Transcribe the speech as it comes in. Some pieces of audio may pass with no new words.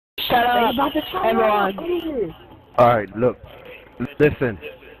Shut up, everyone. Alright, look. Listen.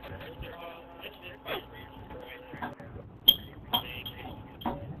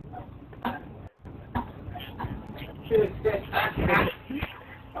 It's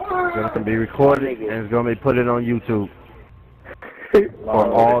going to be recorded and it's going to be put it on YouTube for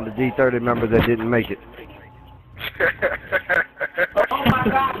all the D30 members that didn't make it. Oh my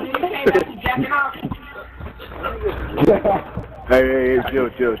God, you can't have to jack it off. Hey, chill,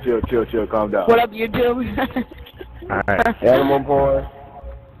 calm down. What up, YouTube? Alright. Animal boy.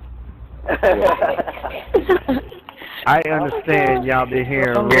 I understand y'all been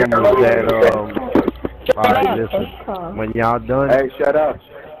hearing rumors that, alright, listen. When y'all done, Hey, shut up.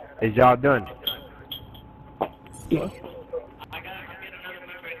 is y'all done?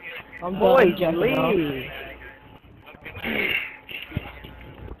 Boy, leave.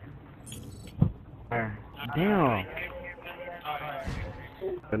 Damn.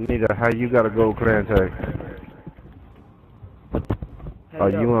 Anita, how you got a gold clan tag? Are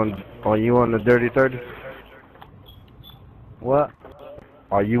you on the Dirty 30? What?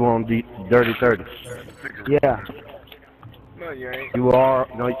 Are you on the Dirty 30? Yeah. No, you ain't. You are.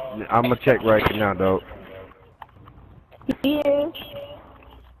 No, I'm gonna check right now, though. He is.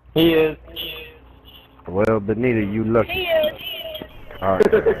 He is. Well, Benita, you lucky. He is. All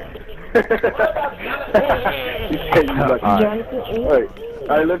right.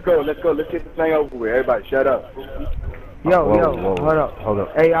 Hey, let's go. Let's get this thing over with. Everybody, shut up. Yo, Whoa. hold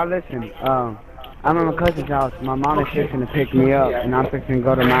up. Hey, y'all listen. I'm at my cousin's house. My mom is fixing to pick me up, and I'm fixing to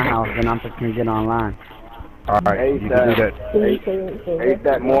go to my house, and I'm fixing to get online. All right, you can do that. 8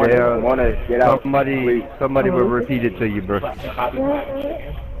 that morning. I want to get out. Somebody will repeat it to you, bro. All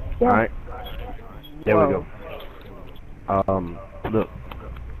right. There we go. Look.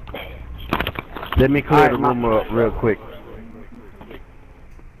 Let me clear the room up real quick.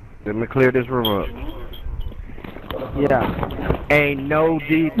 Let me clear this room up. Yeah. Ain't no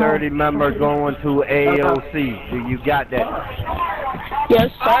D30 member going to AOC. Do you got that?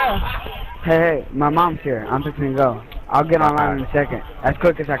 Yes, sir. Hey, my mom's here. I'm fixing to go. I'll get online in a second, as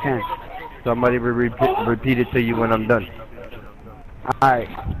quick as I can. Somebody will repeat it to you when I'm done. Alright.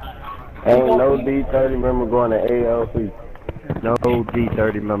 Ain't no D30 member going to ALC. No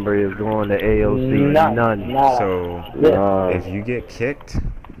D30 member is going to AOC. None. So, if you get kicked,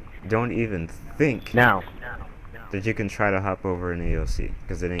 don't even think Now, that you can try to hop over an AOC,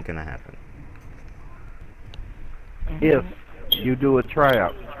 because it ain't gonna happen. if you do a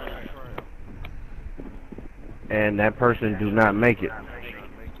tryout and that person do not make it,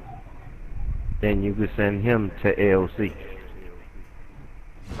 then you can send him to AOC.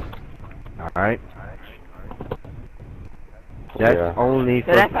 Alright? That's only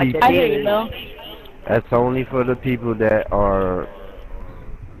for people. I hear you, Bill. That's only for the people that are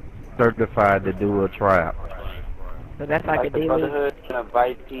certified to do a tryout. So that's like a daily. Brotherhood and a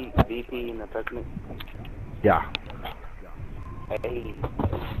VP and a president. Yeah. Hey.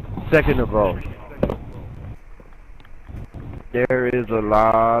 Second of all, there is a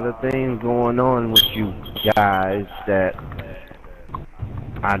lot of things going on with you guys that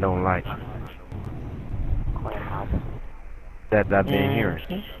I don't like. That I've been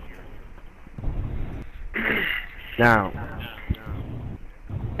hearing. Now,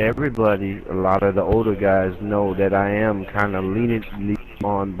 everybody, a lot of the older guys know that I am kind of leaning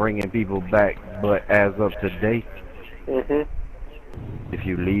on bringing people back, but as of today, if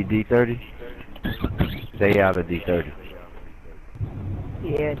you leave D30, stay out of D30.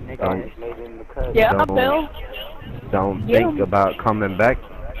 Yeah, nigga. Yeah, Bill. Don't think about coming back.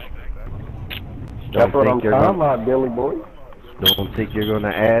 That's what I'm talking about, Billy boy. Don't think you're gonna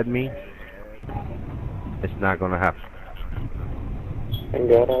add me. It's not gonna happen.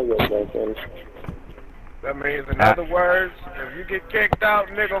 That means, in other words, if you get kicked out,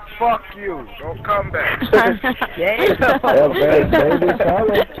 nigga, fuck you. Don't come back. That's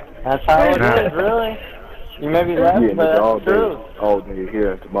how it is, really. You may be laughing, but that's true. All day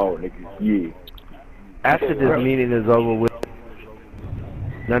here and tomorrow, nigga. Yeah. After this meeting is over with,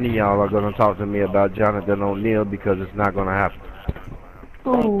 none of y'all are gonna talk to me about Jonathan O'Neal because it's not gonna happen.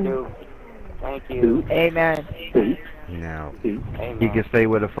 Thank you. Thank you. Amen. Now, He can stay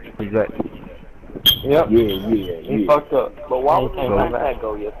where the fuck he's at. Yep. Yeah. He fucked up. But why we can't let that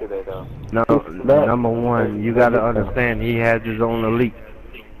go yesterday, though? No, number one, you gotta understand he has his own elite.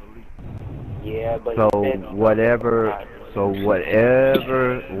 Yeah, but So whatever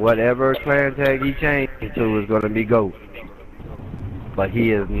clan tag he changed to is gonna be gold. But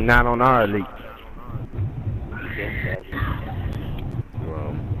he is not on our elite.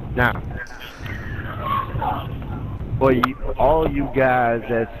 well, Now, For you, all you guys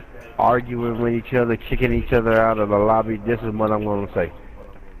that's arguing with each other, kicking each other out of the lobby, this is what I'm going to say.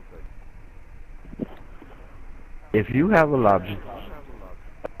 If you have a lobby,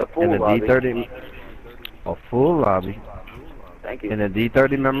 and a D30, a full lobby, and a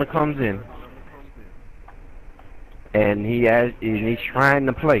D30 member comes in, and he's trying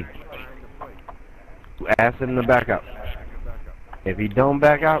to play, you ask him to back out. If he don't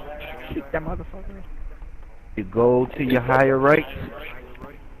back out, Kick that motherfucker. you go to your higher ranks,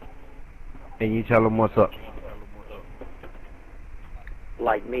 and you tell him what's up.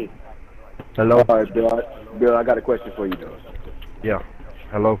 Like me. Hello? All right, Bill, I got a question for you, though. Yeah.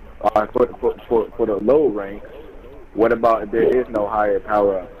 Hello? All right, for the low ranks, what about if there is no higher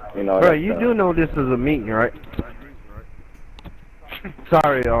power up? You know, Bro, you do know this is a meeting, right?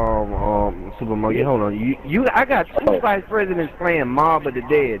 Sorry, Super Monkey, hold on. I got two vice presidents playing Mob of the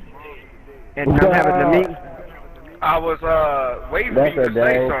Dead, and I'm having the meeting. I was waiting for you to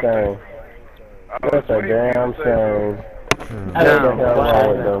say something. That's a damn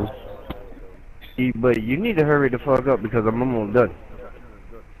shame. But you need to hurry the fuck up because I'm almost done.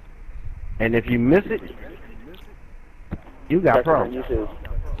 And if you miss it, you got problems.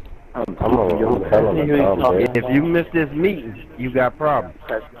 If you miss this meeting, you got problems.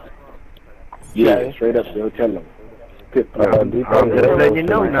 Yeah, straight up, Bill, tell them. I'm just letting you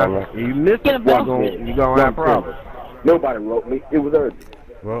know now. You missed it, you're gonna have problems. Nobody wrote me. It was urgent.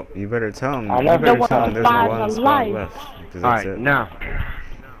 Well, you better tell him. I You better don't tell want him to there's find one a spot life. left. 'Cause that's Alright, it. now,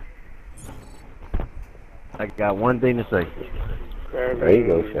 I got one thing to say. There you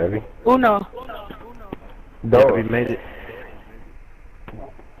go, Chevy. Uno. Chevy made it.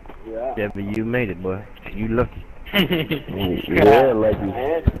 Chevy, you made it, boy. You lucky. Yeah, lucky.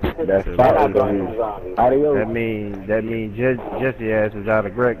 That's fine. Adios. That means Jesse ass is out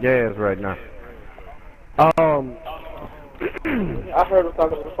of gas right now. I heard him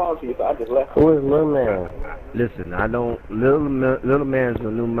talking on the phone to you, so I just left. Who is Lil Man? Listen, I don't. Little Man's a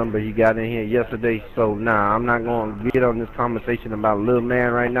new member. He got in here yesterday, so nah, I'm not going to get on this conversation about Little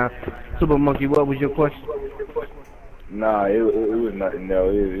Man right now. Super Monkey, what was your question? Nah, it was nothing. No,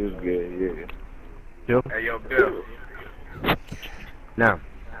 it was good. Yeah. Sure. Hey, yo, Bill. Now,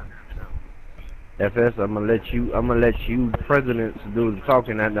 FS, I'm gonna let you presidents do the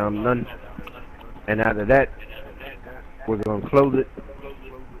talking after I'm done, and after that, we're gonna close it,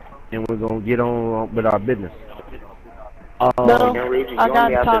 and we're gonna get on with our business. No, I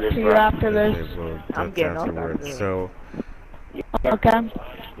gotta talk to you after this. Okay, well, I'm that's getting afterwards. on. So, Okay.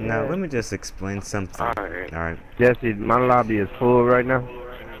 now let me just explain something. Alright. Jesse, my lobby is full right now.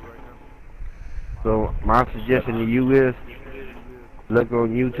 So my suggestion to you is look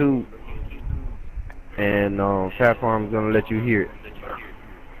on YouTube, and Fat Farm's gonna let you hear it.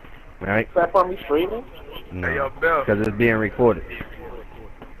 Right? Fat Farm, you streaming? No. Hey, yo, Bill. Because it's being recorded.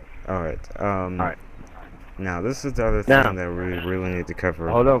 Alright. Alright. Now, this is the other thing that we really need to cover.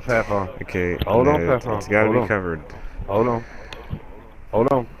 Hold on, Fat Farm. Okay. Hold on, no, Fat Farm. It's gotta Hold be on. covered. Hold on. Hold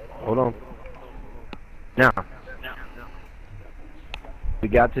on. Now, we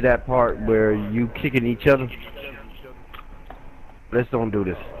got to that part where you kicking each other. Let's don't do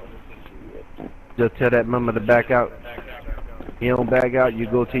this. Just tell that member to back out. He don't back out, you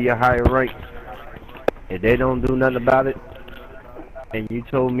go to your higher rank. If they don't do nothing about it, and you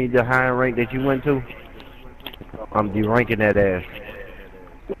told me the higher rank that you went to, I'm deranking that ass.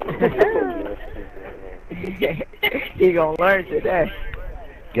 You gonna learn today.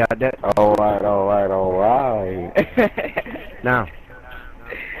 Got that? Alright. Now,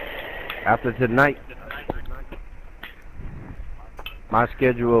 after tonight, my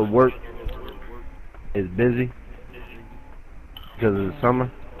schedule of work is busy because of the summer.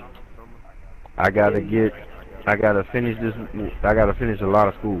 I gotta finish a lot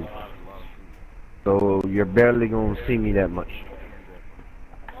of school. So you're barely gonna see me that much.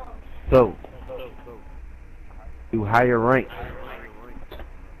 So, you higher ranks.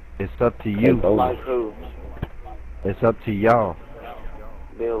 It's up to you. Like who? It's up to y'all.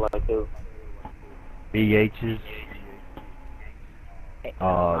 Bill, like who? BHs,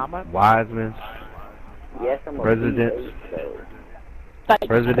 Wiseman, Yes, I'm a presidents,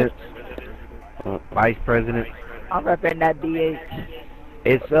 vice presidents. I'm repping that DH.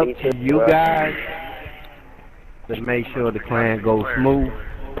 It's up to you guys to make sure the clan goes smooth.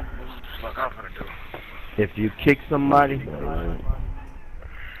 If you kick somebody,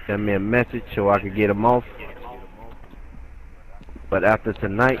 send me a message so I can get them off. But after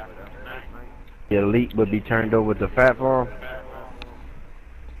tonight, the elite will be turned over to Fat Farm.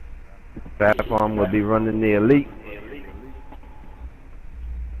 Fat Farm will be running the elite.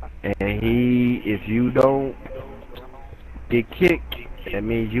 And if you don't get kicked, that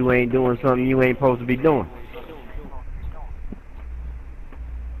means you ain't doing something you ain't supposed to be doing.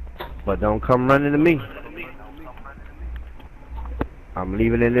 But don't come running to me. I'm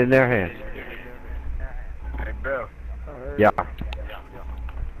leaving it in their hands. Hey, Bill. Yeah.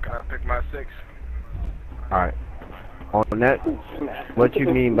 Can I pick my 6? Alright. On that, what you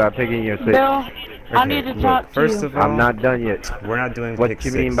mean by picking your 6? Bill, I need to talk to First you. of all, I'm not done yet. we're not doing What pick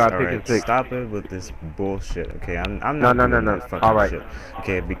you 6. mean by all picking right? 6? Stop it with this bullshit. Okay, I'm No, not no, doing no. that fucking All right. shit.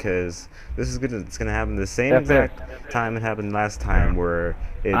 Okay, because this is it's gonna happen the same That's it. exact time it happened last time, where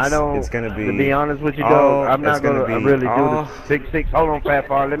it's gonna be. To be honest with you, though, I'm not gonna really do the pick 6. Hold on, Fat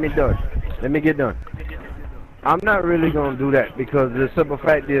Far. Let me do it. Let me get done. I'm not really gonna do that because the simple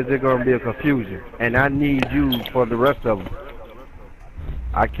fact is there's gonna be a confusion, and I need you for the rest of them.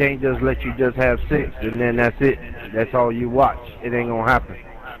 I can't just let you just have 6 and then that's it. That's all you watch. It ain't gonna happen.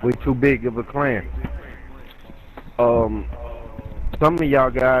 We're too big of a clan. Some of y'all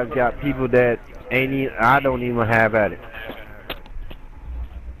guys got people that I don't even have at it.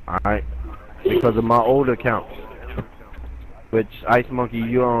 Alright? Because of my old accounts. Which, Ice Monkey,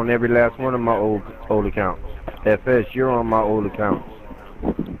 you're on every last one of my old accounts. FS, you're on my old accounts.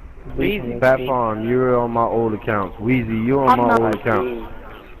 Fat Farm, you're on my old accounts. Weezy, you're on my old accounts.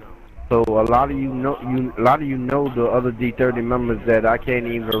 So a lot of you know the other D30 members that I can't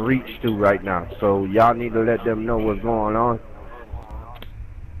even reach to right now. So y'all need to let them know what's going on.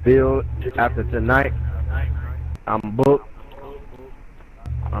 Bill, after tonight, I'm booked.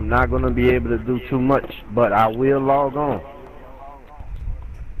 I'm not gonna be able to do too much, but I will log on.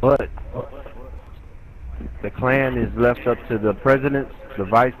 But the clan is left up to the presidents, the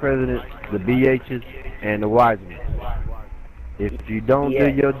vice presidents, the BHs, and the wisemen. If you don't do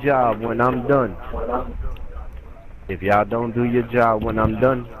your job when I'm done, if y'all don't do your job when I'm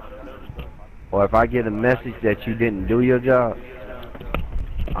done, or if I get a message that you didn't do your job,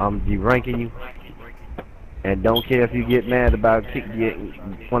 I'm deranking you. And don't care if you get mad about you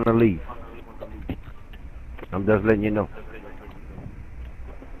want to leave. I'm just letting you know.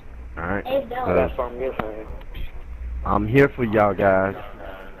 Alright? I'm here for y'all guys.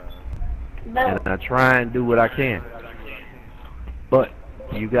 And I try and do what I can. But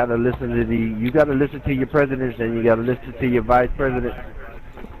you gotta listen to your presidents and you gotta listen to your vice presidents.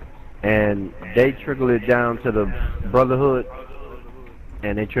 And they trickle it down to the brotherhood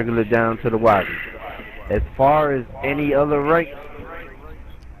and they trickle it down to the wives. As far as any other rank,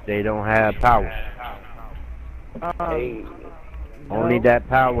 they don't have power. Only that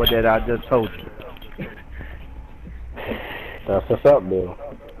power that I just told you. That's what's up, Bill.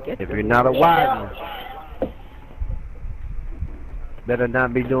 If you're not a wiseman, better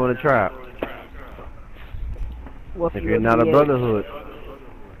not be doing a trial. If you're not a brotherhood,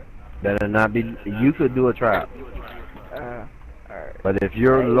 better not be. You could do a trial. But if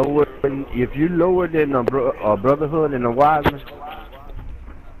you're lower than a brotherhood and a wiseman,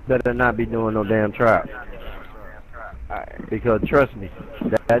 better not be doing no damn trial. Because trust me,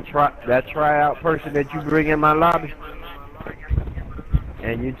 that tryout person that you bring in my lobby,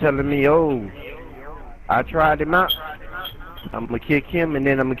 and you telling me, oh, I tried him out, I'm gonna kick him and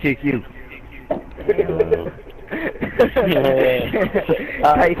then I'm gonna kick you. That's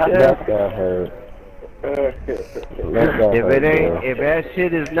gonna hurt. If that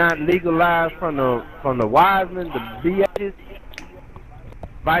shit is not legalized from the wisemen, the BHs,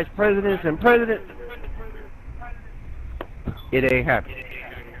 vice presidents and presidents, it ain't happening.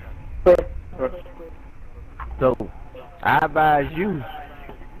 So I advise you,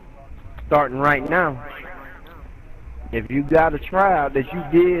 starting right now, if you got a trial that you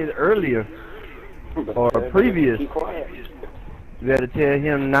did earlier or previous, you better tell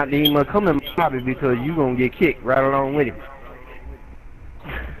him not to even come in my lobby because you gonna get kicked right along with him.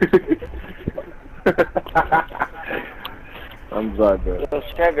 I'm sorry, bro. So,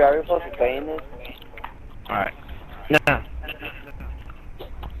 Chevy, are we supposed to stay in this? Alright. Now,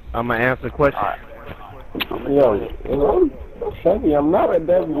 I'm gonna answer questions. Yo, Chevy, I'm not a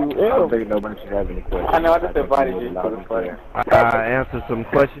WL. I don't think nobody should have any questions. I know, I just invited you for the fun. I answer some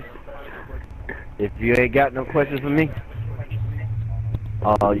questions. If you ain't got no questions for me,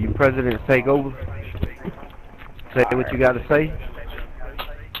 you presidents take over. Say what you gotta say.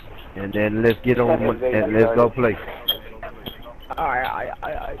 And then let's get on and let's go play.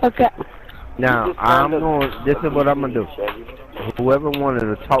 Okay. Now, this is what I'm gonna do. Whoever wanted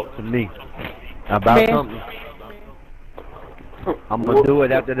to talk to me about something, I'm gonna do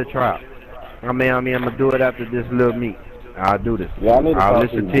it after the trial. I'm gonna do it after this little meet. I'll do this. I'll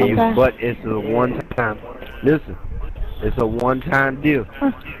listen to you, but it's a one-time. Listen, it's a one-time deal.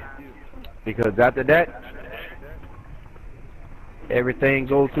 Because after that, everything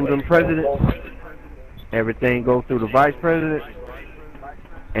goes through them presidents, everything goes through the vice president,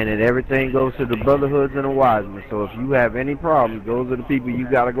 and then everything goes to the brotherhoods and the wisemen. So if you have any problems, those are the people you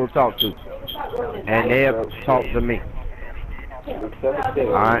gotta go talk to, and they'll talk to me.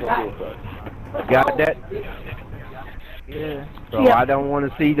 Alright, got that? Yeah. So I don't want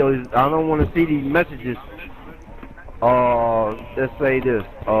to see those. I don't want to see these messages. Let's say this.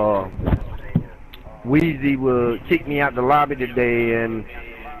 Weezy will kick me out the lobby today, and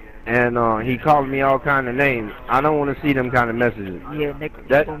he called me all kind of names. I don't want to see them kind of messages. Yeah,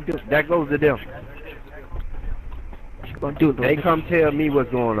 that goes to them. Gonna do it, they come tell me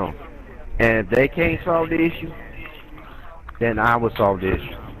what's going on, and if they can't solve the issue, then I will solve the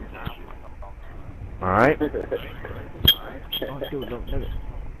issue. All right.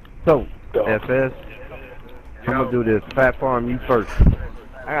 So, FS, I'm gonna do this. Fat Farm, you first.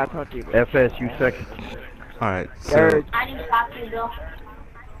 I gotta talk to you. FS, you second. Alright, so Third.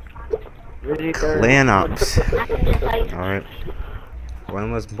 clan ops. Alright. One of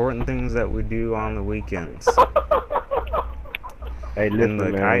the most important things that we do on the weekends. Hey, listen,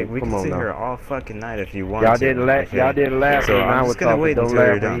 look, man. we can sit here all fucking night if you want y'all to. Didn't laugh. Y'all didn't laugh. So I'm just gonna wait until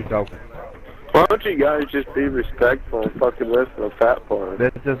you're done. Why don't you guys just be respectful and fucking listen to Fat Farm?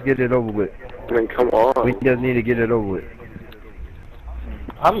 Let's just get it over with. I mean, come on. We just need to get it over with.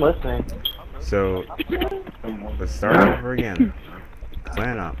 I'm listening. So, let's start over again.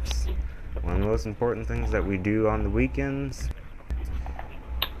 Clan ops. One of the most important things that we do on the weekends.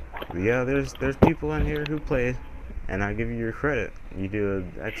 Yeah, there's people in here who play, and I give you your credit. You do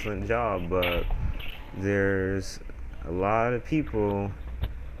an excellent job, but there's a lot of people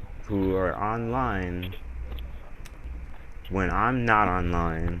who are online when I'm not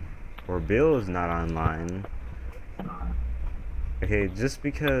online, or Bill is not online. Okay, just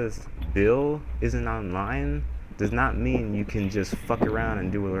because Bill isn't online does not mean you can just fuck around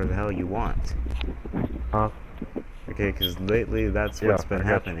and do whatever the hell you want. Okay, because lately that's what's been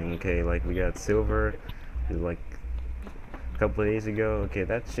happening. Okay, like we got Silver, like a couple of days ago. Okay,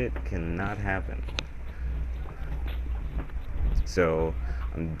 that shit cannot happen. So,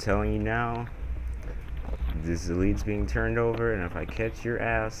 I'm telling you now, this elite's being turned over, and if I catch your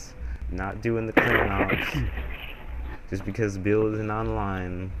ass not doing the clan ops, just because Bill isn't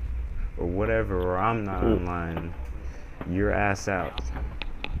online, or whatever, or I'm not online, your ass out.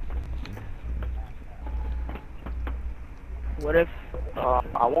 What if?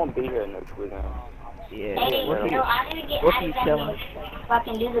 I won't be here next week now. Yeah. Hey, What if you telling? If I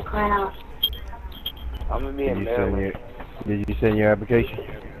can do the clan out. I'm gonna be in Maryland. Did you send your application?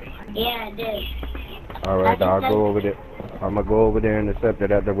 Yeah, I did. Alright, I'll go over there. I'm gonna go over there and accept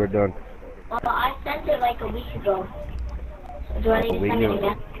it after we're done. Well, I sent it like a week ago. So do I need to send it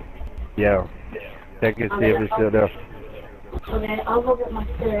again? Yeah. Check it, see if it's still there. Okay, I'll go get my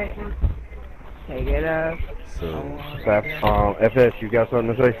food right now. Take it up. So, FS, you got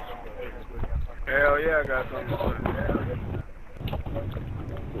something to say? Hell yeah, I got something to say.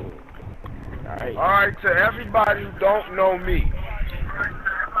 Alright, to everybody who don't know me,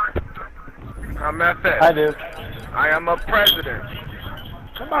 I'm FS. I do. I am a president.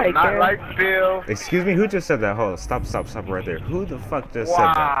 Somebody not like Bill. Excuse me, who just said that? Hold on, stop right there. Who the fuck just said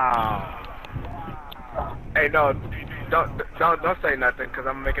that? Wow. Hey, no, don't say nothing, cause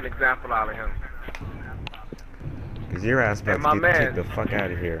I'm gonna make an example out of him. Cause your ass about to get kicked the fuck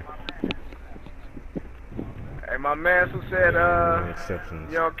out of here. Hey, my man who said,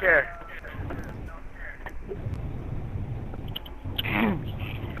 you don't care.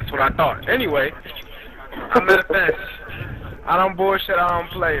 That's what I thought. Anyway, I'm at a bench. I don't bullshit, I don't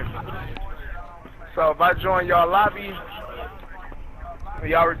play. So if I join y'all lobby, and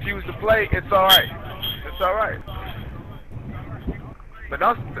y'all refuse to play, it's alright. It's alright. But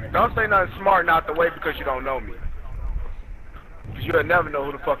don't say nothing smart and out the way because you don't know me. Because you'll never know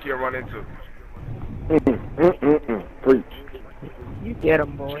who the fuck you'll run into. Preach. You get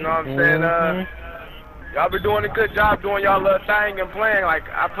them, boy. You know what I'm saying? Y'all been doing a good job doing y'all little thing and playing. Like,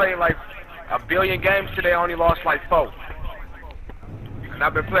 I played like 1 billion games today, I only lost like 4. And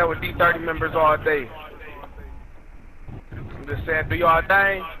I've been playing with DURTY members all day. I'm just saying, do y'all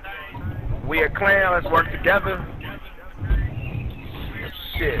thing. We a clan, let's work together.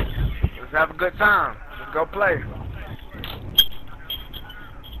 Shit. Let's have a good time. Let's go play.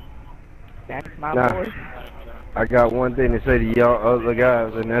 That's my boy. I got one thing to say to y'all other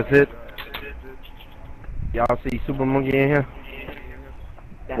guys, and that's it. Y'all see Super Monkey in here?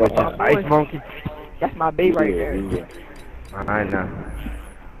 That's my boy. Ice Monkey? That's my baby right there. Yeah. Alright now.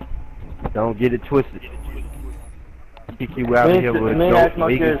 Don't get it twisted. Kick you out of here with a dope.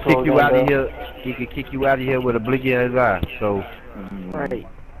 He can kick you out of here. He can kick you out of here with a blinky in his eye. So Right.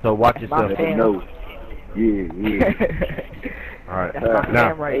 So watch yourself. No. Yeah. Alright. That's my Now,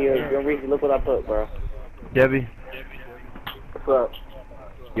 fam right Hey, there. Reese, look what I put, bro. Debbie, What's up?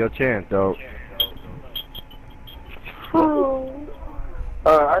 your chance, dog.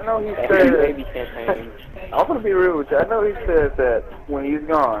 I know he said. Baby campaign. I'm gonna be real with you. I know he said that when he's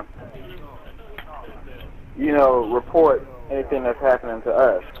gone, report anything that's happening to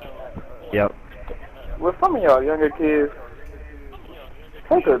us. Yep. With some of y'all younger kids,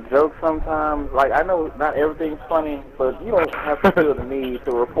 take a joke sometimes. Like, I know not everything's funny, but you don't have to feel the need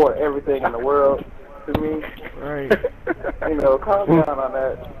to report everything in the world to me. Right. Calm down on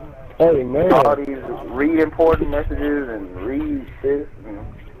that. Hey, man. All these read important messages and read this and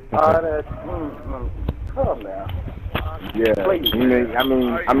all that. Calm down. Yeah. Please.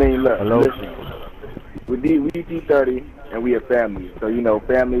 I mean, look. Hello? Listen. We D30 and we a family. So,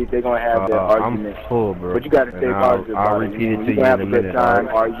 families, they're going to have their arguments. I'm full, bro. But you got to stay positive. I'll repeat it to you can have in a a good minute. time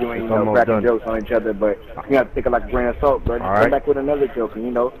arguing, cracking jokes on each other, but you have to take it like a grain of salt, bro. Come back with another joke,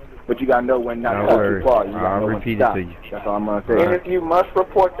 but you got to know when not to go too far. You got to know when to stop. That's all I'm going to say. And if you must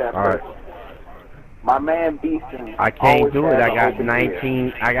report that person. My man Beaston. I can't do it. I got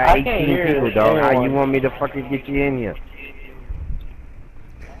 19. I got 18 people, dog. How you want me to fucking get you in here?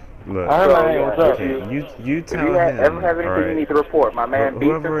 Look, what's up? okay, you tell if you him. Ever have anything you need to report? My man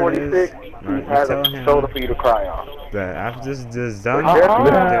Beaston 46, he has a shoulder for you to cry on. That after this is done,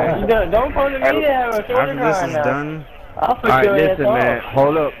 Don't put me there. after this is done. Alright, listen, man.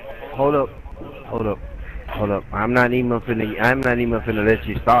 Hold up. I'm not even finna let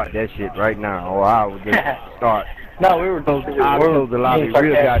you start that shit right now, or I would just start. No, we were I'll close the lobby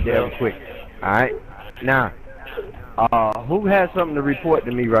real goddamn quick. Alright? Now, who has something to report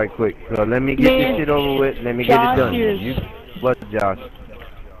to me right quick? So let me get this shit over with. Let me get it done. What's Josh?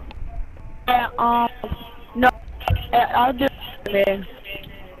 No, I'll do it, man.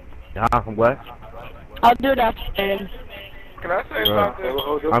 What? I'll do that, man. Can I say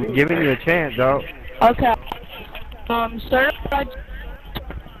something? I'm giving you a chance, dog. Okay. Sir,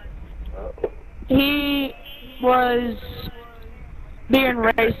 he was being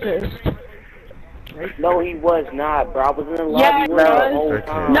racist. No, he was not, bro. I was in the lobby Yeah, he with him the whole was.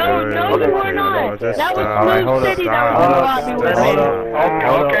 time. No, you were not. That was Blue City that was in the lobby with him.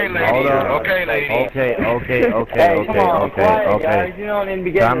 Okay. You don't even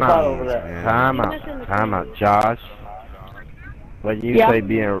be getting caught over that. Time out, Josh. When you say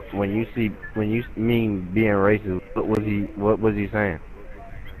when you mean being racist, what was he saying?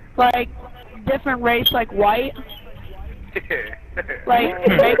 Like different race, like white. Like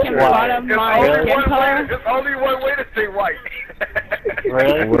making fun of my skin color. There's only one way to say white.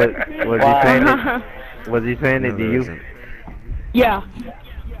 Really? Was he saying it to you? Yeah.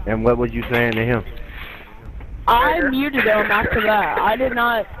 And what was you saying to him? I muted him after that. I did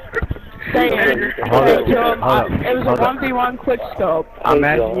not say anything to him. It was a 1v1 quick scope. I'm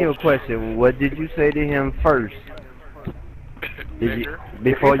asking you a question. What did you say to him first?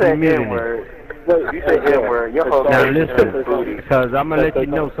 Before you muted him? You say N-word. Now listen, because I'm gonna let you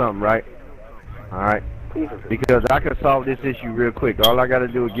know something, right? All right. Because I can solve this issue real quick. All I gotta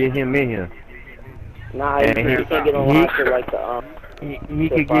do is get him in here. Nah, he can't get on roster like the He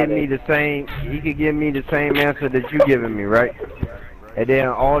could give me the same. He could give me the same answer that you giving me, right? And then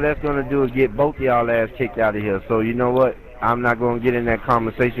all that's gonna do is get both of y'all ass kicked out of here. So you know what? I'm not gonna get in that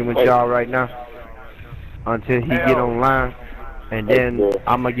conversation with y'all right now until he get online. And then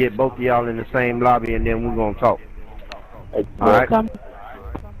I'm going to get both of y'all in the same lobby, and then we're going to talk. Alright? Now,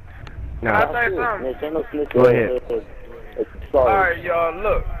 Can I say something? Go ahead. Alright, y'all,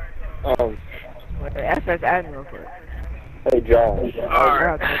 look. SS Admiral. Hey, John.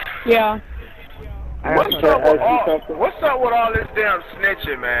 Alright. Yeah. What's up with all this damn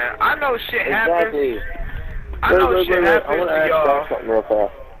snitching, man? I know shit happens. I know shit happens I want to to ask y'all. John something real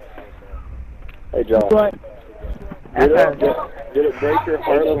fast. Hey, John. What? Did it break your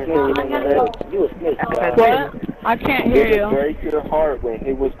heart when he was in the head? You a snitch. What? I can't hear Did it you. break your heart when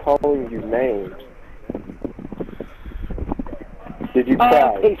he was calling you names? Did you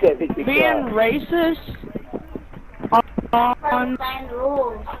cry? Being racist on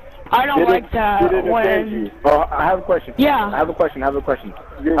I don't like that when. Oh, I have a question. Yeah. I have a question. How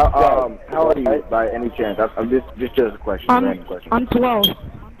old are you, by any chance? I'm just a question. Random question. I'm 12.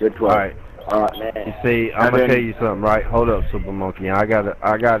 You're 12. Alright. You see, I'm gonna tell you something, right? Hold up, Super Monkey. I gotta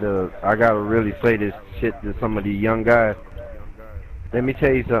really say this shit to some of these young guys. Let me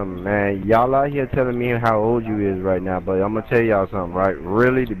tell you something, man. Y'all out here telling me how old you is right now, but I'm gonna tell y'all something, right?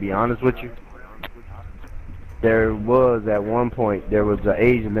 Really, to be honest with you, there was at one point there was an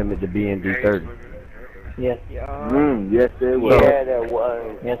age limit to be in D30. Yes. Yes, there was. Yeah, there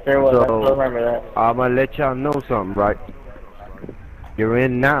was. Yes, there was. I still remember that. I'm gonna let y'all know something, right? You're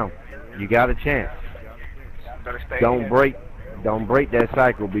in now. You got a chance. Don't break that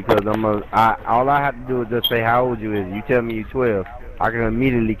cycle, because all I have to do is just say how old you is. You tell me you're 12, I can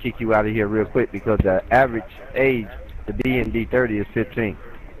immediately kick you out of here real quick, because the average age to be in D30 is 15.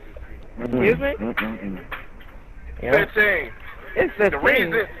 Excuse me? 15. It's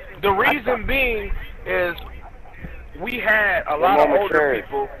 15. The reason being is we had a lot of older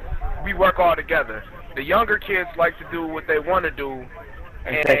people. We work all together. The younger kids like to do what they want to do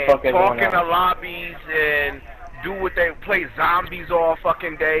and talk in the lobbies and do what they play zombies all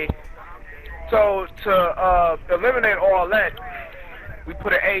fucking day. So to eliminate all that, we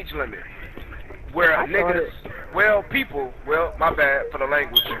put an age limit where niggas, my bad for the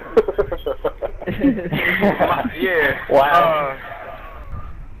language. Yeah. Wow.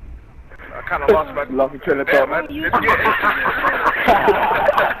 I kind of lost my train of thought. Don't do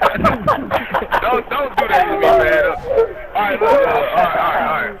that to me, man. All right, look.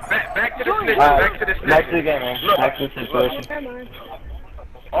 All right. Back to the snitching. Back to the snitching. Back to the game, man. Look, back to the situation.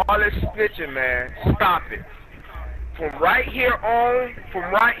 All this snitching, man. Stop it. From right here on,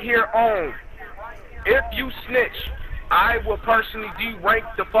 if you snitch, I will personally de-rank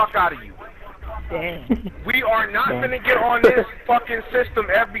the fuck out of you. Damn. We are not gonna get on this fucking system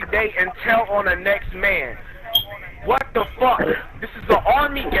every day and tell on the next man. What the fuck? This is an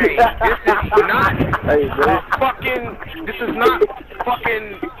army game. This is not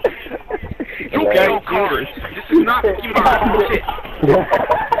fucking Yu-Gi-Oh cards. This is not Pokemon shit.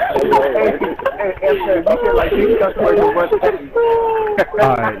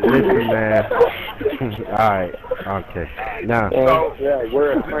 Alright, listen, man. Alright, okay. Now, as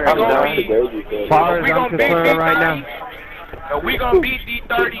far as I'm concerned right now, we gonna beat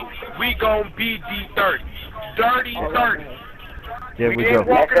D30. We gonna beat D30. Dirty 30. there we We ain't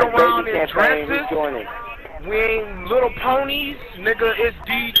go. walking around in dresses. We ain't little ponies. Nigga, it's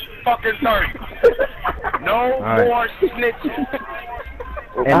D-fucking-30. No more snitching.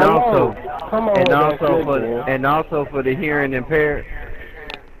 And also for the hearing impaired,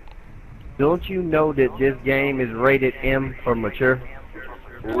 don't you know that this game is rated M for mature?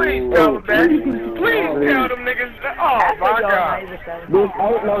 Please tell them that. Please tell them niggas. Oh my God. This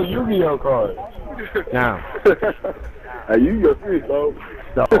ain't no Yu-Gi-Oh card. Now, You your free, bro.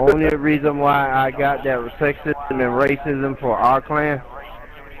 the only reason why I got that sexism and racism for our clan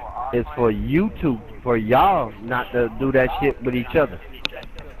is for y'all not to do that shit with each other.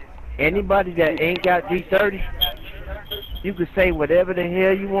 Anybody that ain't got D30, you can say whatever the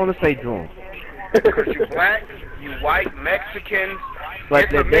hell you want to say to them. Because you black, you white, Mexicans.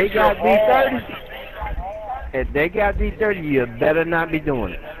 But if they got D30, you better not be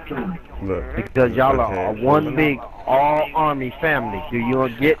doing it. Look, because y'all are one big all-army family. Do you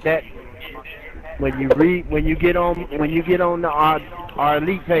get that? When you get on our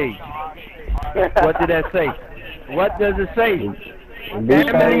elite page, what did that say? What does it say?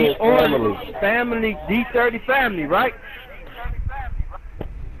 Family, D30 family, right?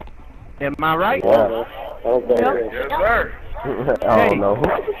 Am I right? Yeah. Okay. Yes, sir. I don't know.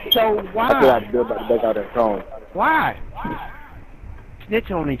 So why? I feel like Bill about to back out that phone. Why?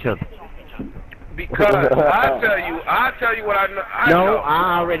 Snitch on each other. Because I tell you what I know. No,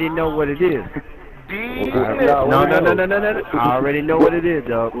 I already know what it is. No. I already know what it is,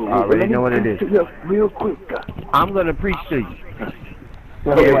 dog. I already know what it is. Real quick. I'm gonna preach to you.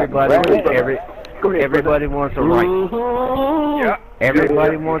 Everybody wants a rank. Yeah.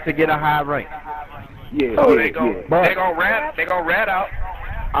 Everybody wants to get a high rank. Yeah. So they gonna rat out.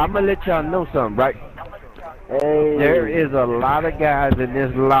 I'm gonna let y'all know something, right? There is a lot of guys in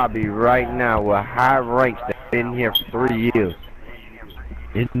this lobby right now with high ranks that have been here for 3 years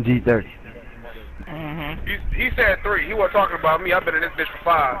in D30. He said 3. He wasn't talking about me. I've been in this bitch for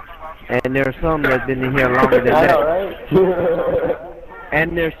 5. And there's some that's been in here longer than that.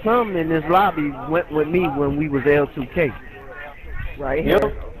 And there's some in this lobby went with me when we was L2K. Right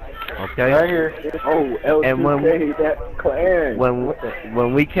here. Okay. Right here. Oh, L2K, and that clan.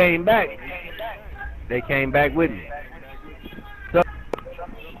 when we came back, they came back with me. So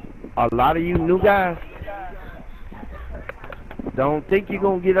a lot of you new guys don't think you're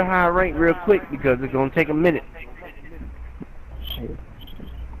gonna get a high rank real quick because it's gonna take a minute.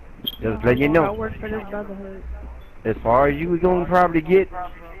 Just let you know. I work for this brotherhood. As far as you gonna probably get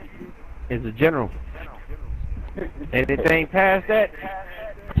is a general. Anything past that,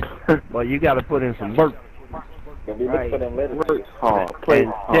 well, you gotta put in some work. Right. Work hard, play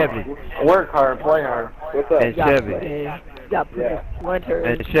hard. Work hard, play hard. What's up? And Chevy, got put in winter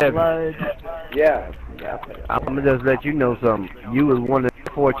And Chevy. floods. Yeah. I'm gonna just let you know something. You was one of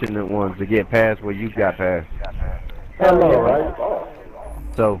the fortunate ones to get past where you got past. Hello, right?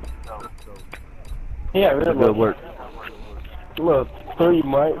 So, Yeah, really. good work. Look, 3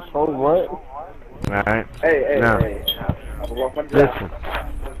 months, 4 months. Alright? Hey, Now, listen.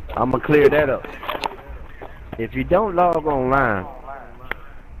 I'm gonna clear that up. If you don't log online,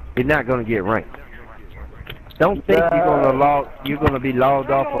 you're not gonna get ranked. Don't think you're gonna be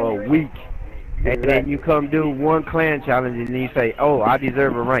logged off for a week, and then you come do one clan challenge and then you say, "Oh, I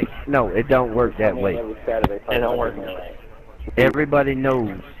deserve a rank." No, it don't work that way. It don't work. Everybody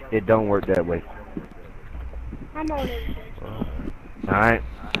knows it don't work that way. Alright?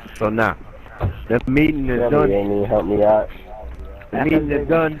 So now, the meeting is done. Help me out. The meeting is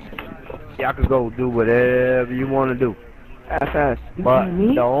done. Y'all can go do whatever you want to do. FS. But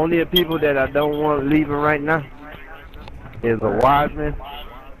the only people that I don't want leaving right now is a Wiseman,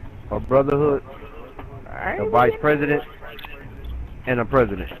 a Brotherhood, a Vice President, and a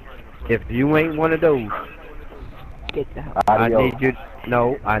President. If you ain't one of those, Get the hell.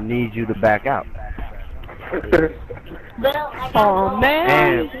 I need you to back out. Oh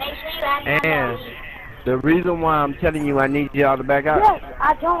man. And the reason why I'm telling you I need y'all to back out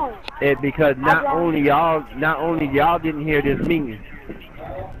is because not only y'all didn't hear this meeting,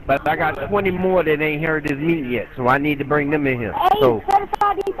 but I got 20 more that ain't heard this meeting yet, so I need to bring them in here. So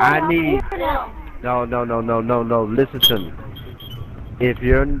I need no. Listen to me. If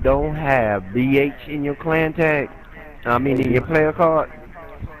you don't have BH in your clan tag, in your player card,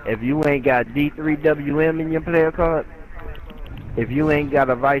 if you ain't got D3WM in your player card, if you ain't got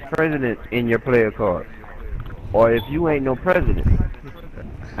a vice president in your player card, or if you ain't no president,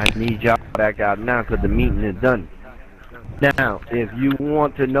 I need y'all back out now because the meeting is done. Now, if you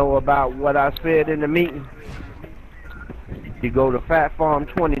want to know about what I said in the meeting, you go to Fat Farm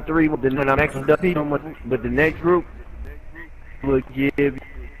 23 with the next with the next group. We'll give you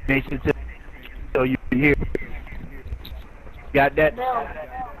information so you can hear. Got that?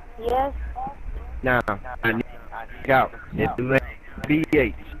 Yes. Now, I need to out. If you ain't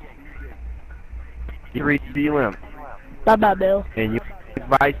BH, 3BUM, Bye-bye, Bill. and you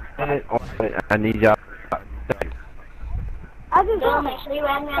vice president, I need y'all. I just don't make sure you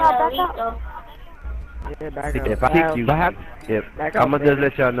add me on the Yeah, back up. If I kick you, I'm gonna just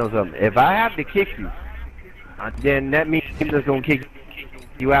let y'all know something. If I have to kick you, then that means I'm just gonna kick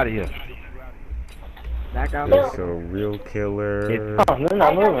you out of here. Back out. Okay, so real killer. They're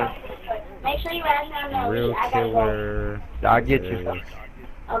not moving. Make sure you add me on the Real I gotta go. killer. I'll get you.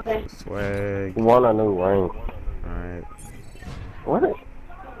 Okay. Swag. One I knew rank. Alright. What?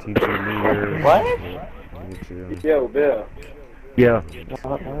 Teacher leader. What? Get you. Yo, Bill. Yeah.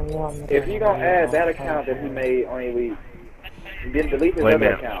 If you don't add that account that he made on Elite, then delete his Wait a other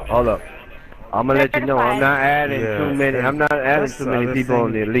minute. account. Hold up. I'm gonna let you know I'm not adding Yeah, too many. I'm not adding that's too the many other people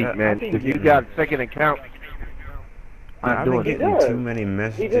on the thing. Elite, man. I If you think got a second account, I'm I've been doing it. getting too many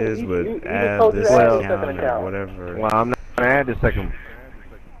messages you with just add told you this to add a account second or account. whatever. Well, I'm not gonna add the second one.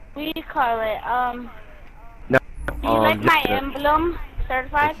 What do you call it? No. Do you like my just- emblem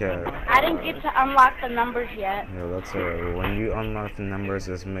certified? Okay. I didn't get to unlock the numbers yet. Yeah, that's alright. When you unlock the numbers,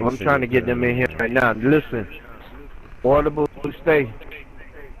 just make I'm sure trying you to get put them in here there. right now. Listen, Audible stay.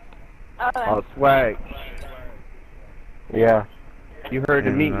 Swag. Yeah. You heard the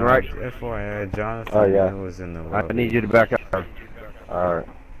And, meeting, right? FYI, Jonathan was in the lobby. I need you to back up. Alright.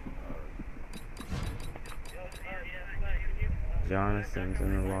 Jonathan's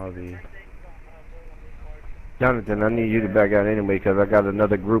in the lobby. Jonathan, I need you to back out anyway because I got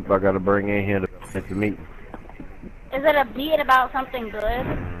another group I got to bring in here to finish the meeting. Is it a beat about something good?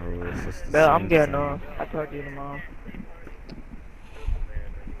 No, it's just the Bill, I'm same getting thing. off. I'll talk to you tomorrow.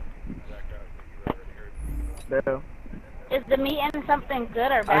 Bill. Is the meeting something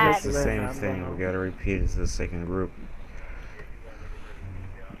good or It's bad? the same thing. We gotta repeat it to the second group.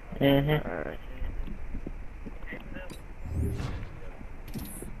 Alright.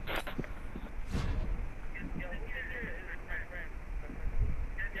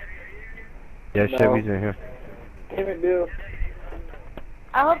 Yeah, Chevy's in here. Damn it, Bill.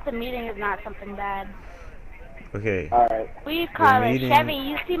 I hope the meeting is not something bad. Okay. Alright. What do you call it? meeting- Chevy,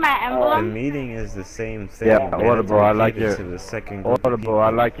 you see my The emblem? meeting is the same thing. Yeah, We have Audible, to I like repeat it your- to the second group of Audible, I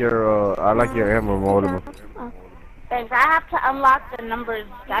like your emblem, Audible. Thanks. I have to unlock the numbers.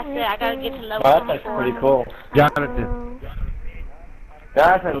 That's it. I gotta get to level Well, that's pretty 24. cool. Jonathan,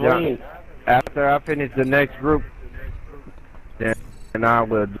 Jonathan, Yeah. leave. after I finish the next group, then I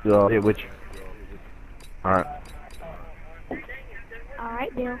will do it with you. Alright.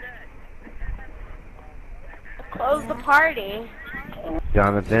 Alright, Bill. Close the party.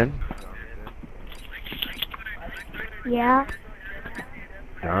 Jonathan? Yeah.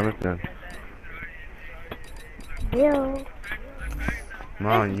 Jonathan? Bill. Come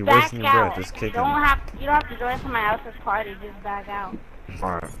on, you're Back wasting your breath. out. Just kick You him. don't have to join somebody else's party. Just back out.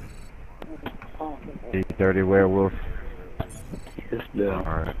 Alright. D30 werewolf. Yes, Bill.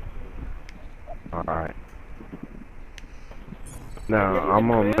 Alright. Alright. Now, I'm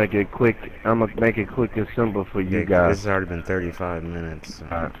gonna make it quick. I'm gonna make it quick and simple for you guys. This has already been 35 minutes. So.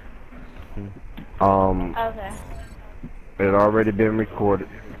 Alright. Okay. It's already been recorded.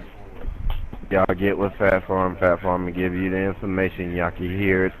 Y'all get with Fat Farm will give you the information. Y'all can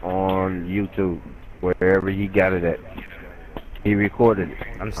hear it on YouTube, wherever he got it at. He recorded it.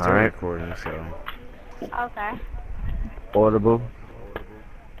 I'm still recording, so. Okay. Audible.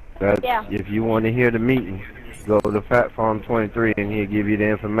 That's, Yeah. if you want to hear the meeting, go to Fat Farm 23 and he'll give you the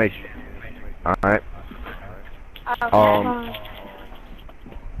information. Alright? Okay.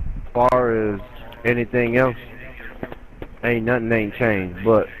 As far as anything else, nothing ain't changed,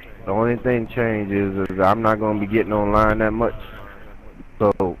 but the only thing changed is I'm not going to be getting online that much.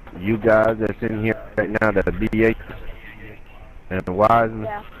 So, you guys that's in here right now, the DA and the Wiseman,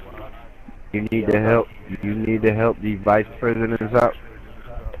 you need to help. You need to help these vice presidents out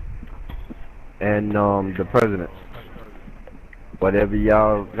and the presidents. Whatever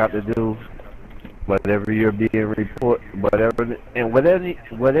y'all got to do, whatever you're being reported, whatever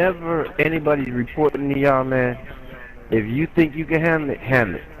anybody's reporting to y'all, man. If you think you can handle it,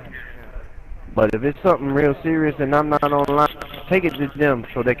 handle it. But if it's something real serious and I'm not online, take it to them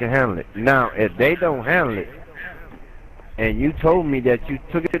so they can handle it. Now, if they don't handle it, and you told me that you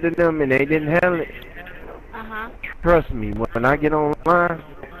took it to them and they didn't handle it, trust me, when I get online,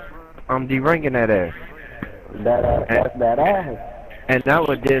 I'm deranking that ass. That's that ass. And that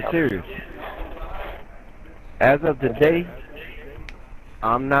was dead serious. As of today,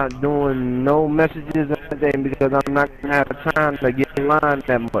 I'm not doing no messages or anything because I'm not going to have time to get in line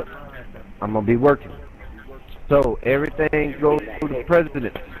that much. I'm going to be working. So everything goes through the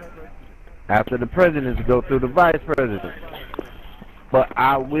president. After the presidents go through the vice president. But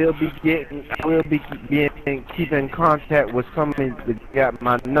I will be keeping contact with somebody that got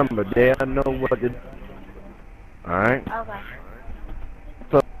my number. They'll know what to do. Alright? Okay.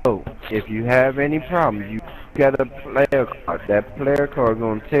 So, if you have any problems, you got a player card. That player card is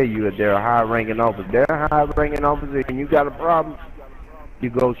going to tell you that they're a high-ranking officer. They're a high-ranking officer and you got a problem, you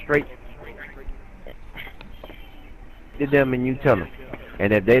go straight to them and you tell them.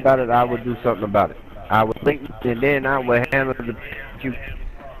 And if they got it, I would do something about it. I would link, and then I would handle the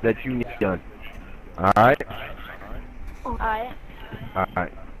that you need done. Alright? Alright.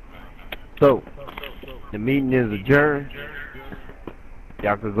 Alright. So, the meeting is adjourned.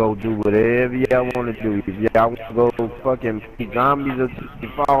 Y'all could go do whatever y'all want to do. If y'all want to go fucking zombies or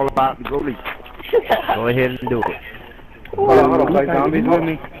fall out to go leave, go ahead and do it. Hold on, play zombies with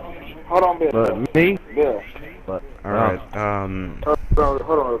me. Hold on, Bill. But me? Bill. But, alright, Hold on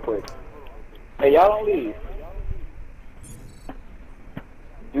real quick. Hey, y'all don't leave.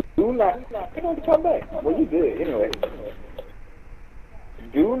 Do not. They don't come back. Well, you good, anyway.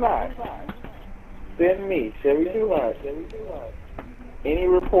 Do not send me, Sherry Dulan, any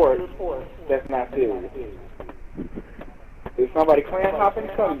report that's not serious. If somebody clan hopping,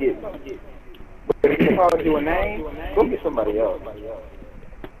 come get me. But if you probably do a name, go get somebody else.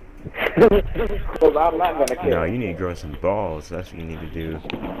 Because I'm not going to care. No, you need to grow some balls. That's what you need to do.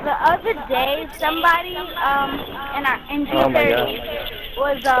 The other day, somebody in D30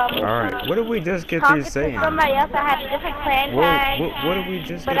 was Alright, what did we just get through saying? Somebody else that had a different clan tag. What did we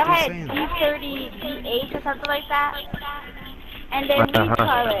just but get I through saying? had D30 D8 or something like that. And then he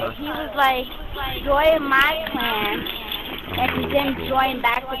was like, join my clan, and then join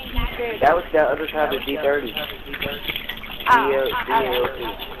back with D30. That was the other side of D30.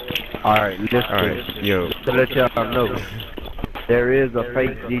 alright, listen. Yo. To let y'all know, there is a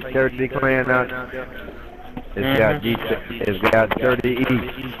fake D30 clan out there. It's got D30E.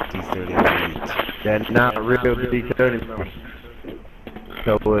 D30E. That's not real D30.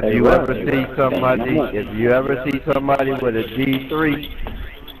 So if you ever see somebody with a D30E,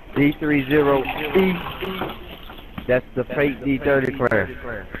 that's the fake D30 clan.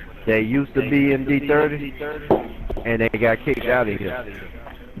 They used to be in D30 and they got kicked out of here.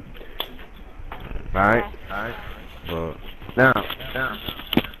 Alright? Well, now,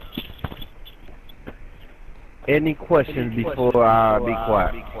 any questions before I be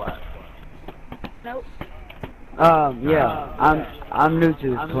quiet? Nope. Yeah, I'm new to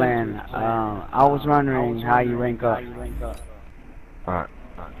this clan. I was wondering how you rank up. Alright.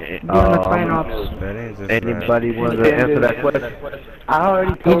 Doing the clan ops. Anybody want to answer that question? I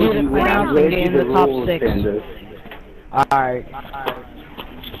already told you when I read you the top 6. Alright.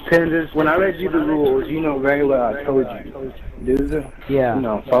 Pandas, when I read you the rules, you know very well I told you. Yeah. You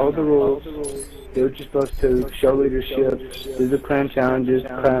know, follow the rules. Do what you're supposed to. Show leadership. Do the clan challenges,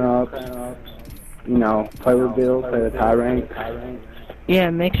 clan ops. You know, play with Bill, play with high rank. Yeah,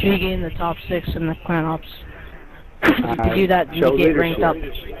 make sure you get in the top 6 in the clan ops. If you do that, you get ranked up.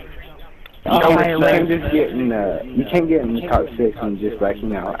 You can't just get in you can't get in the top 6 and just like, you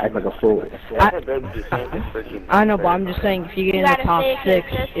know, act like a fool. I know, but I'm just saying if you get in the top 6,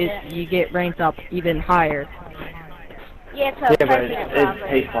 you get ranked up even higher. Yeah, but it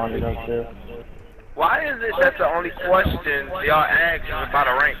takes longer though too. Why is it that the only question y'all ask is about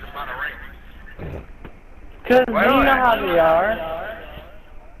a rank? Because you know how they are.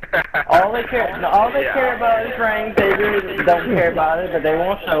 All they care about is rank. They really don't care about it, but they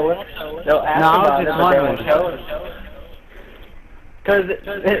won't show it. They'll ask about it, but they won't show it. Because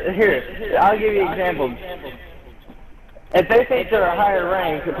here, I'll give you an example. If they think they're a higher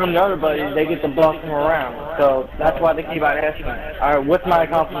rank from the other buddies, they get to bluff them around. So that's why they keep on asking. All right, what's my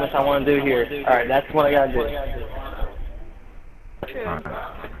accomplishments I want to do here? All right, that's what I gotta do.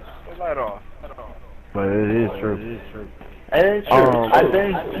 Light off. But it is true. It is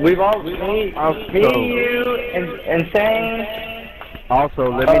true. We've all, me, you, and Shane. Also,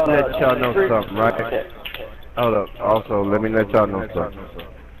 let me let y'all know something, right? Hold up. Also, let me let y'all know something.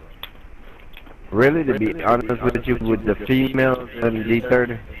 Really, to be honest with you, with the females in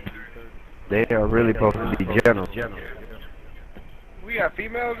D30, they are really supposed to be general. We got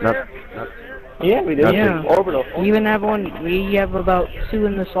females in here? Yeah, we do. Yeah. Orbital. We even have one. We have about 2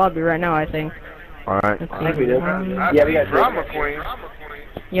 in this lobby right now, I think. Alright. I think we do. Yeah, we got Drama Queen.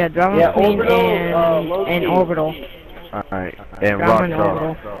 Yeah, Drama Queen Orbital, and Orbital. Alright. And Drama and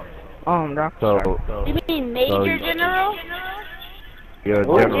Rockstar. Orbital. Rockstar. So, you mean Major General? you're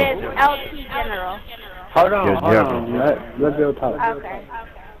Or general. just LT General? Hold on, You're hold general. on. Let Bill talk. Okay.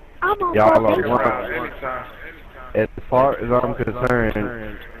 Y'all are Around anytime. as far as I'm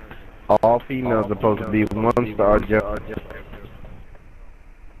concerned, all females are supposed to be 1-star general.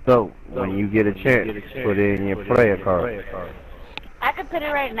 So, when you get a chance, put it in your player card. I could put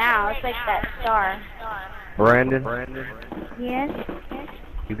it right now. It's like that star. Brandon, Yes?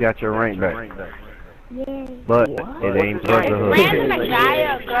 you got your rank back. Yes. But it ain't brotherhood. Brandon a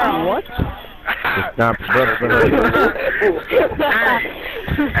guy or a girl? What? It's not brotherhood.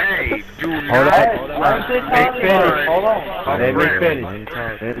 Hey, do Hold not. Hold on. Let me finish.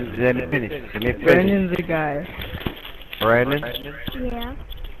 Let me finish. Brandon's a guy. Brandon, Yeah.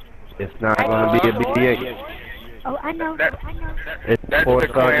 it's not going to be a BA. Oh, I know. It's That's the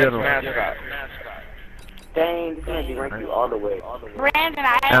 4-star clan's general. mascot. Dang, this gonna be ranked you all the way. Brandon,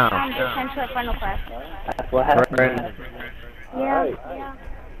 I have to send to a friend request. That's what happened. Brandon, Yeah.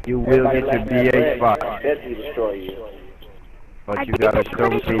 you will get your BA spot. Definitely destroy you. But you got to show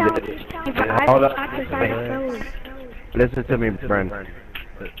me that. Hold up. Listen to me, Brandon.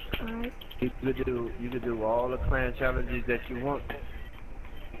 You could do all the clan challenges that you want.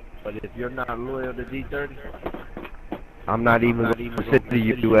 But if you're not loyal to D30, I'm not even going to consider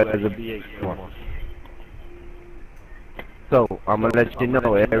you as a BA one. So, I'm going to let you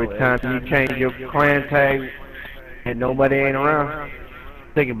know, every time you change your clan tag and nobody ain't around,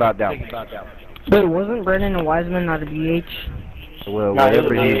 think about that one. But wasn't Brandon a Wiseman, not a BH? Well,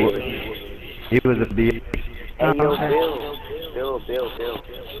 whatever he was a BA. Hey, yo, Bill.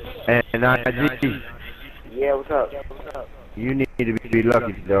 And IG, Yeah, what's up? you need to be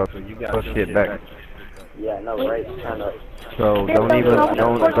lucky, dog, so you got your shit back. Yeah, I know, right? Trying to. So don't even,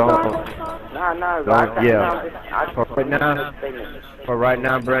 don't, for right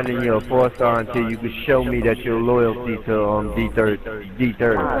now, Brandon, you're a 4-star until you can show me that your loyalty to D30.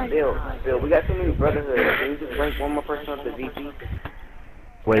 Bill, we got so many brotherhoods. Can you just rank one more person up to VP?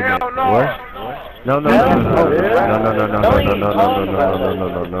 Wait a minute, Hell no. what? No.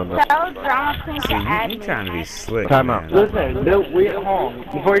 Tell Drama Queen to add You me. trying to be slick. Time out. man. Listen, Bill, we at home.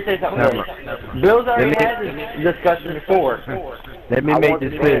 Before you say something, Time out. Bill's already had this discussion before. Let me make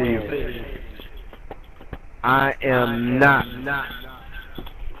this clear to you. I am not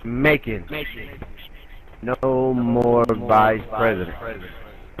making no more vice president.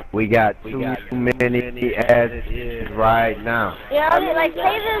 We got too many as is right now. Yeah, like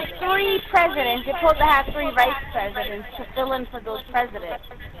say there's 3 presidents. You're supposed to have 3 vice presidents to fill in for those presidents.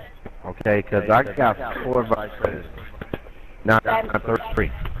 Okay, because I got 4 vice presidents. Not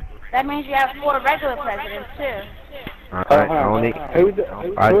 3. That means you have 4 regular presidents too. Alright,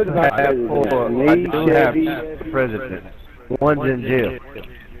 I do have 4. I do have presidents. One's in jail.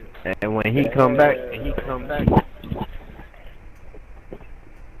 And when he come back,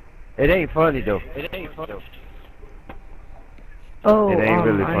 it ain't funny though. Oh, it ain't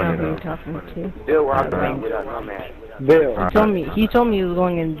really I funny know who you're though. talking to. Bill, we're on the thing with us, my man. Bill. He told me he was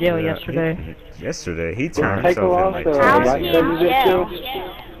going in jail yesterday. Yesterday, he turned Take himself in like How's 2 he days in ago.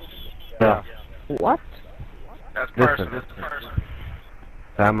 jail? No, What? That's listen. personal.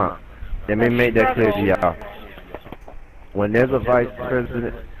 Time out. Let me make that clear to y'all. When there's a vice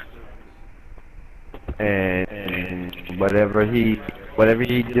president and whatever he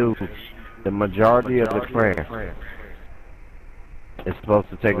do, the majority of the Klan is supposed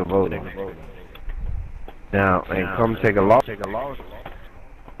to take a vote. Now, and come take a law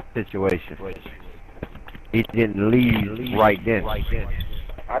situation. He didn't leave right then. I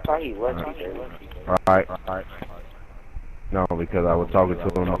thought he was here. Alright. No, because I was talking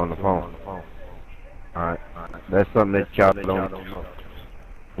to him on the phone. Alright. That's something that y'all don't know.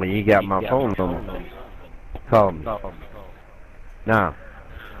 When you got my phone number, call me. Now,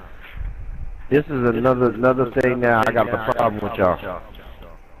 this is another thing now I got a problem with y'all.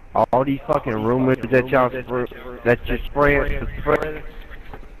 All these fucking rumors that y'all you're spreading.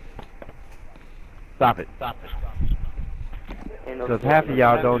 Stop it. Because half of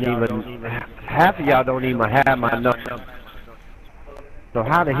y'all don't even have my number. So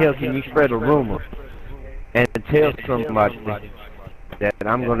how the hell can you spread a rumor and tell somebody that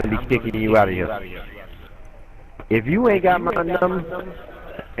I'm gonna be kicking you out of here? If you ain't got my number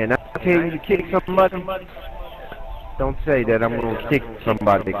and I tell you to kick somebody, don't say that I'm gonna kick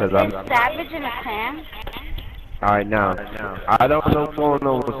somebody because I'm Savage in a Klan? Alright, now I don't know what's going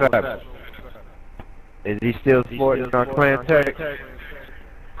on with Savage. Is he still sporting our Klan tag?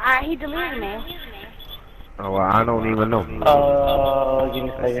 He deleted me. Oh, well, I don't even know. Give me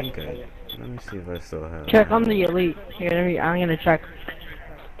a I second. think let me see if I still have Check on the elite. Here, I'm gonna check.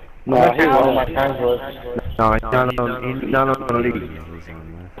 No, he's on my friends list. No, he's not on the league. He's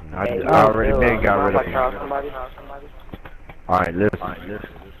on my phone. I already got rid of him. Somebody? Alright, listen.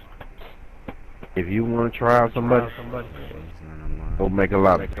 If you want to try out somebody, He's not on mine. go make a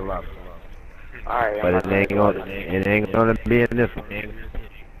lot. Alright, But it ain't gonna be in this one.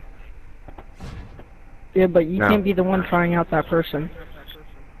 Yeah, but you No. can't be the one trying out that person.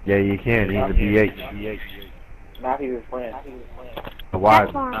 Yeah, you can. He's a BH. Not his friend. A wise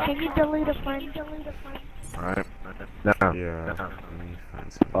That's one. wrong. Can you delete a friend? Alright. Now, Yeah, let me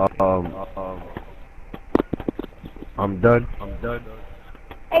find some. I'm done.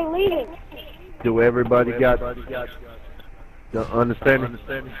 Hey, leave it. Do everybody got the understanding?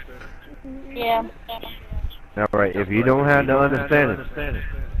 Yeah. Alright, if you don't have the understanding,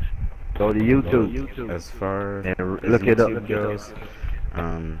 go to YouTube As far and as look it up. YouTube goes,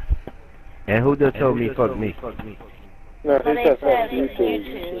 And who just told me fuck me? No, But he they said said fuck you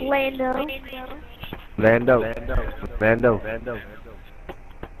too. Lando. Lando.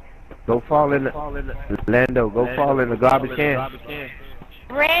 Go fall in the Lando. Go fall in the garbage can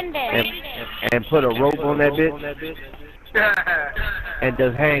Brandon. and put a rope on that bitch and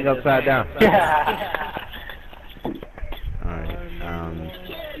just hang upside down. alright,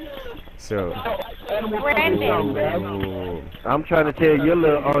 so, Brandon. I'm trying to tell your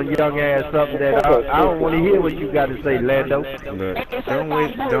little young ass something that I don't want to hear what you got to say, Lando. look, don't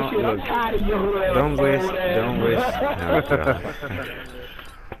waste, oh god.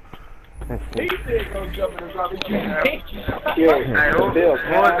 Hey, Yeah, who Bill, was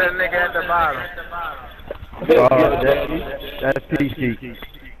that nigga at the bottom? That's PC.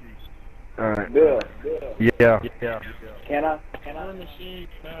 Alright. Bill, Yeah. Can I?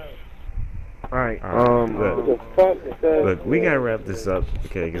 Alright. Look, we gotta wrap this up,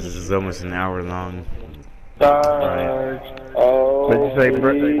 okay, because this is almost an hour long. What'd you say,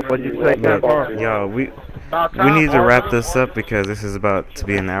 What'd you say, Look, y'all, we need to wrap this up because this is about to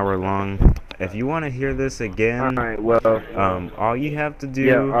be an hour long. If you want to hear this again, Alright, well, all you have to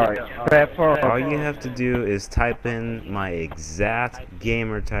do, all you have to do is type in my exact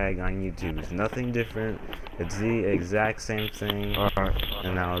gamer tag on YouTube. It's nothing different. It's the exact same thing,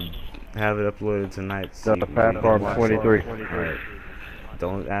 and I'll have it uploaded tonight. So the Fat Farm 23. Alright.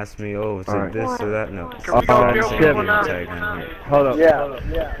 Don't ask me, oh, is it this or that? No. It's the we go exact same Bill gamer tag on here. Hold up.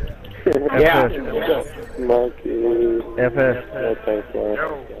 Monkey. FS. Okay, sir.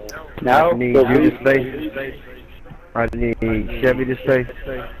 I need you to stay. I need Chevy to stay.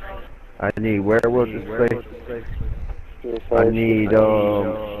 I need Werewolf to stay. I need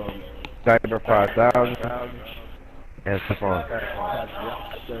Cyber 5000 and Safari.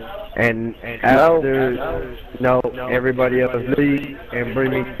 And after everybody else leave and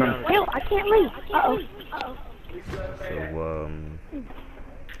bring me some. Ew, I can't leave. Uh-oh. So,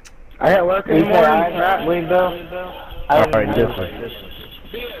 I got work in the morning. William Bill. Alright,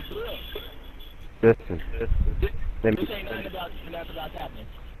 listen. Let me.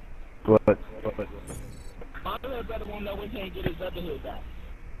 What?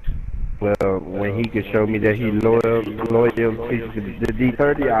 Well, when he can show me that he loyal to the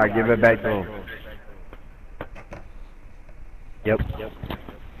D30, I'll give it back to him. Yep.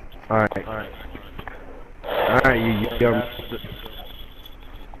 Alright, you young.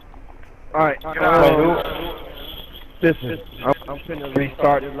 Alright, listen, I'm finna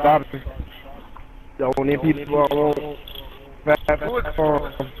restart this lobby. The only people I want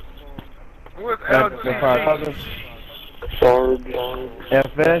Who is LG?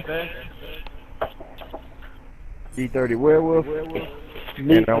 FS, D30 Werewolf,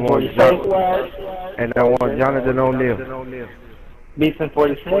 and I want Jonathan O'Neal. Beeson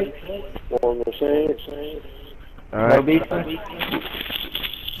 46. Alright. No Beeson.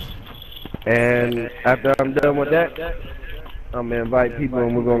 And after I'm done with that, I'm gonna invite people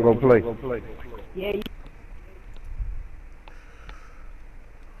and we're gonna go play. Yeah.